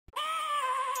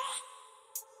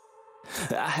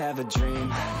I have a dream,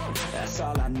 that's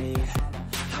all I need.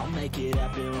 I'll make it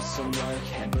happen with some work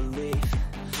and belief.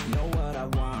 Know what I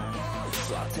want,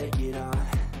 so I'll take it on.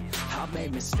 I'll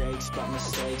make mistakes, but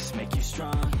mistakes make you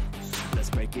strong. Let's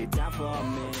break it down for a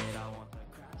minute. I want the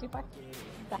crowd. Super.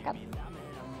 Back up.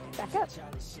 Back up.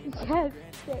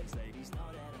 Yes.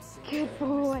 Good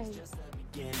boy.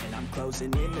 And I'm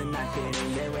closing in the night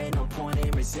and there ain't no point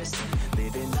in resisting.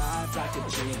 Living life like a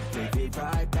dream, live it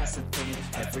right, that's the thing.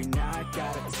 Every night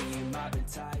got a team, I've been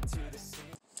tied to the scene.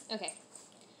 Okay,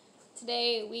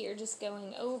 today we are just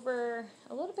going over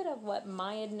a little bit of what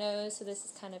Maya knows. So this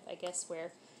is kind of, I guess,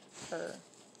 where her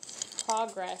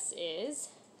progress is.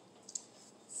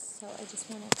 So I just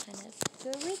want to kind of do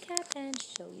a recap and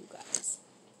show you guys.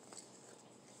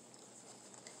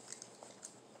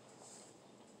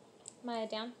 Maya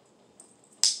down.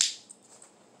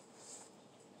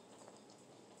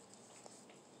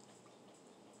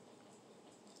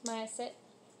 Maya sit.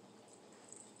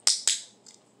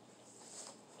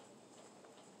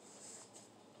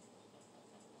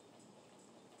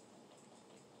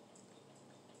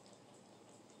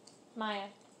 Maya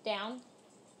down.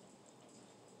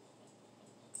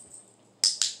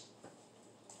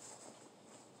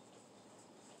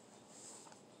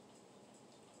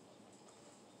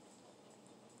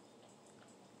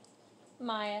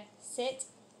 Maya sit.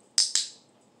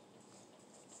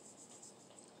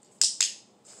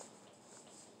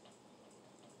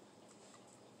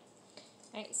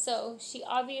 Alright, so she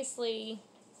obviously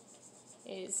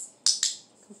is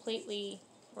completely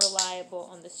reliable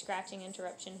on the scratching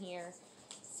interruption here.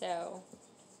 So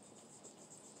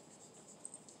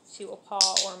she will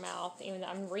paw or mouth, even though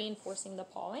I'm reinforcing the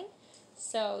pawing.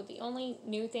 So the only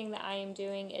new thing that I am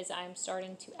doing is I'm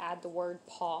starting to add the word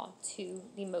paw to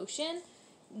the motion,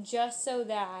 just so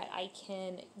that I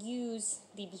can use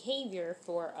the behavior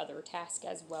for other tasks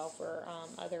as well, for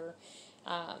other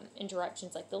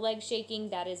interruptions like the leg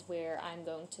shaking. That is where I'm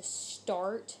going to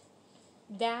start.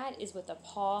 That is with a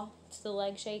paw to the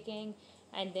leg shaking,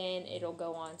 and then it'll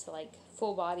go on to like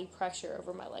full body pressure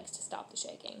over my legs to stop the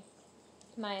shaking.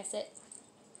 Maya sit.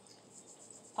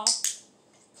 Paw.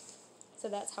 So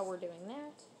that's how we're doing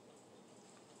that.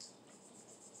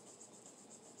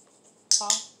 Paw.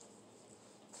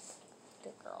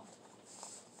 Good girl.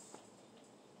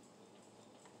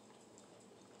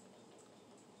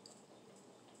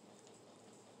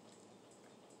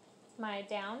 Maya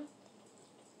down.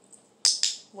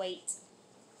 Wait.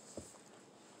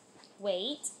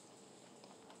 Wait.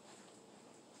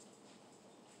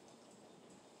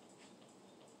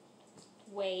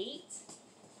 Wait.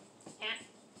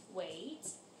 Wait.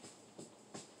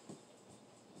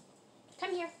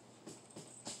 Come here.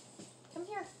 Come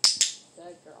here.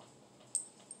 Good girl.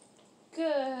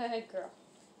 Good girl.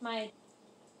 Maya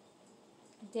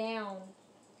down.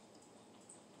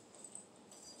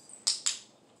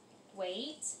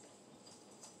 Wait.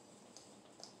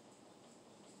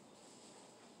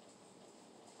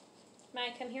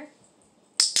 Maya, come here.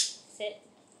 Sit.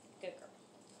 Good girl.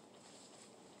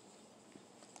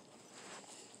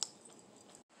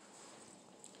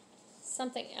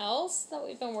 Something else that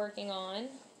we've been working on.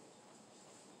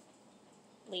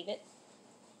 Leave it.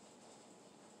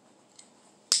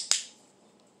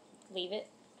 Leave it.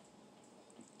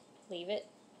 Leave it.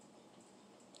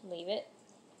 Leave it.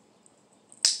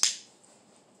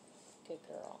 Good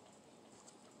girl.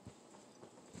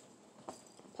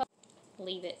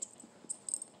 Leave it.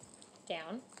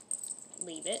 Down.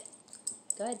 Leave it.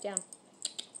 Go ahead, down.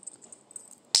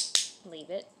 Leave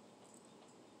it.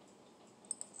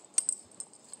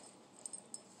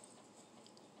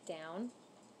 Down.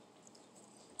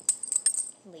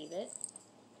 Leave it.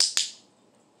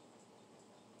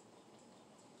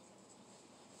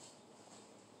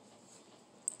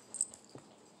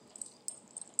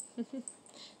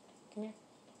 Come here.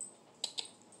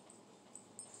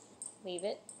 Leave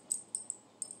it.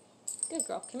 Good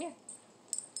girl. Come here.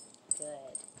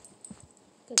 Good.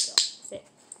 Good girl. Sit.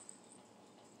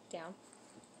 Down.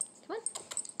 Come on.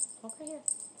 Walk right here.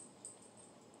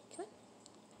 Come on.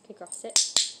 Good girl. Sit.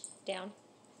 Down.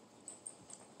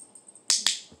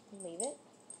 Leave it.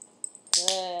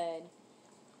 Good.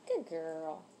 Good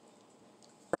girl.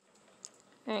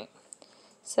 Alright.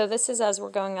 So this is as we're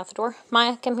going out the door.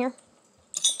 Maya, come here.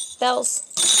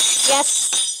 Bells.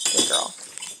 Yes. Good girl.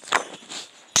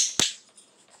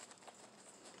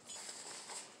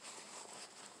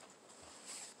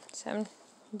 So I'm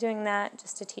doing that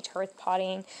just to teach her with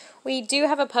pottying. We do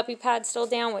have a puppy pad still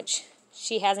down, which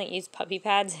she hasn't used puppy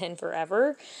pads in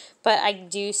forever. But I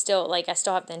do still, I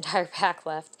still have the entire pack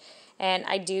left. And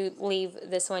I do leave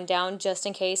this one down just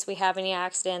in case we have any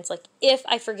accidents, like if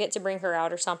I forget to bring her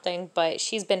out or something, but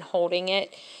she's been holding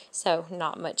it, so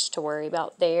not much to worry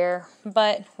about there.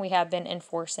 But we have been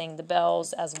enforcing the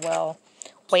bells as well.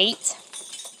 Wait.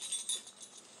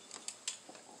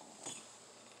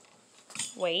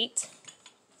 Wait.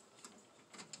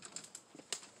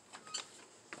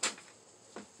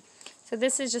 So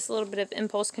this is just a little bit of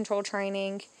impulse control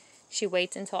training. She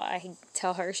waits until I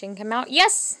tell her she can come out.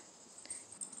 Yes!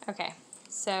 Okay,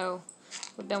 so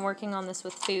we've been working on this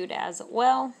with food as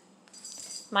well.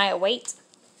 Maya, wait.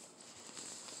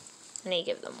 I need to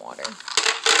give them water.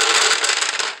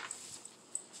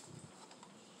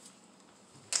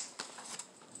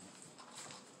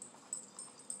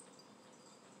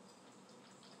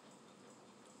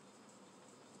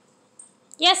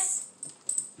 Yes!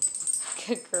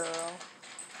 Good girl.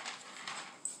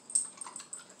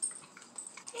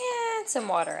 And some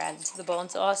water added to the bowl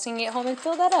until Austin can get home and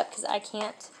fill that up, because I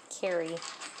can't carry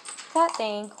that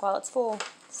thing while it's full.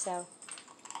 So,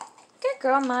 good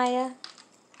girl, Maya.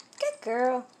 Good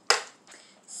girl.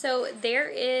 So there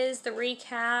is the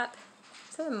recap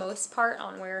for the most part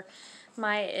on where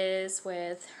Maya is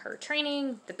with her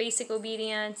training, the basic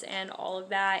obedience, and all of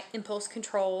that, impulse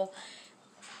control.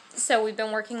 So we've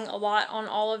been working a lot on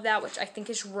all of that, which I think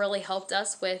has really helped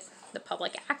us with the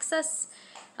public access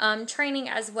training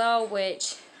as well,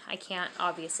 which I can't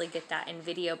obviously get that in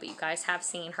video, but you guys have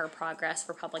seen her progress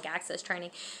for public access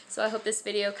training. So I hope this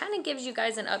video kind of gives you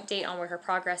guys an update on where her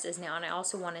progress is now, and I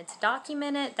also wanted to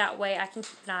document it. That way I can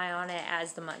keep an eye on it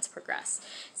as the months progress.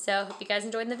 So I hope you guys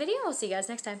enjoyed the video. I'll see you guys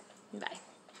next time. Bye.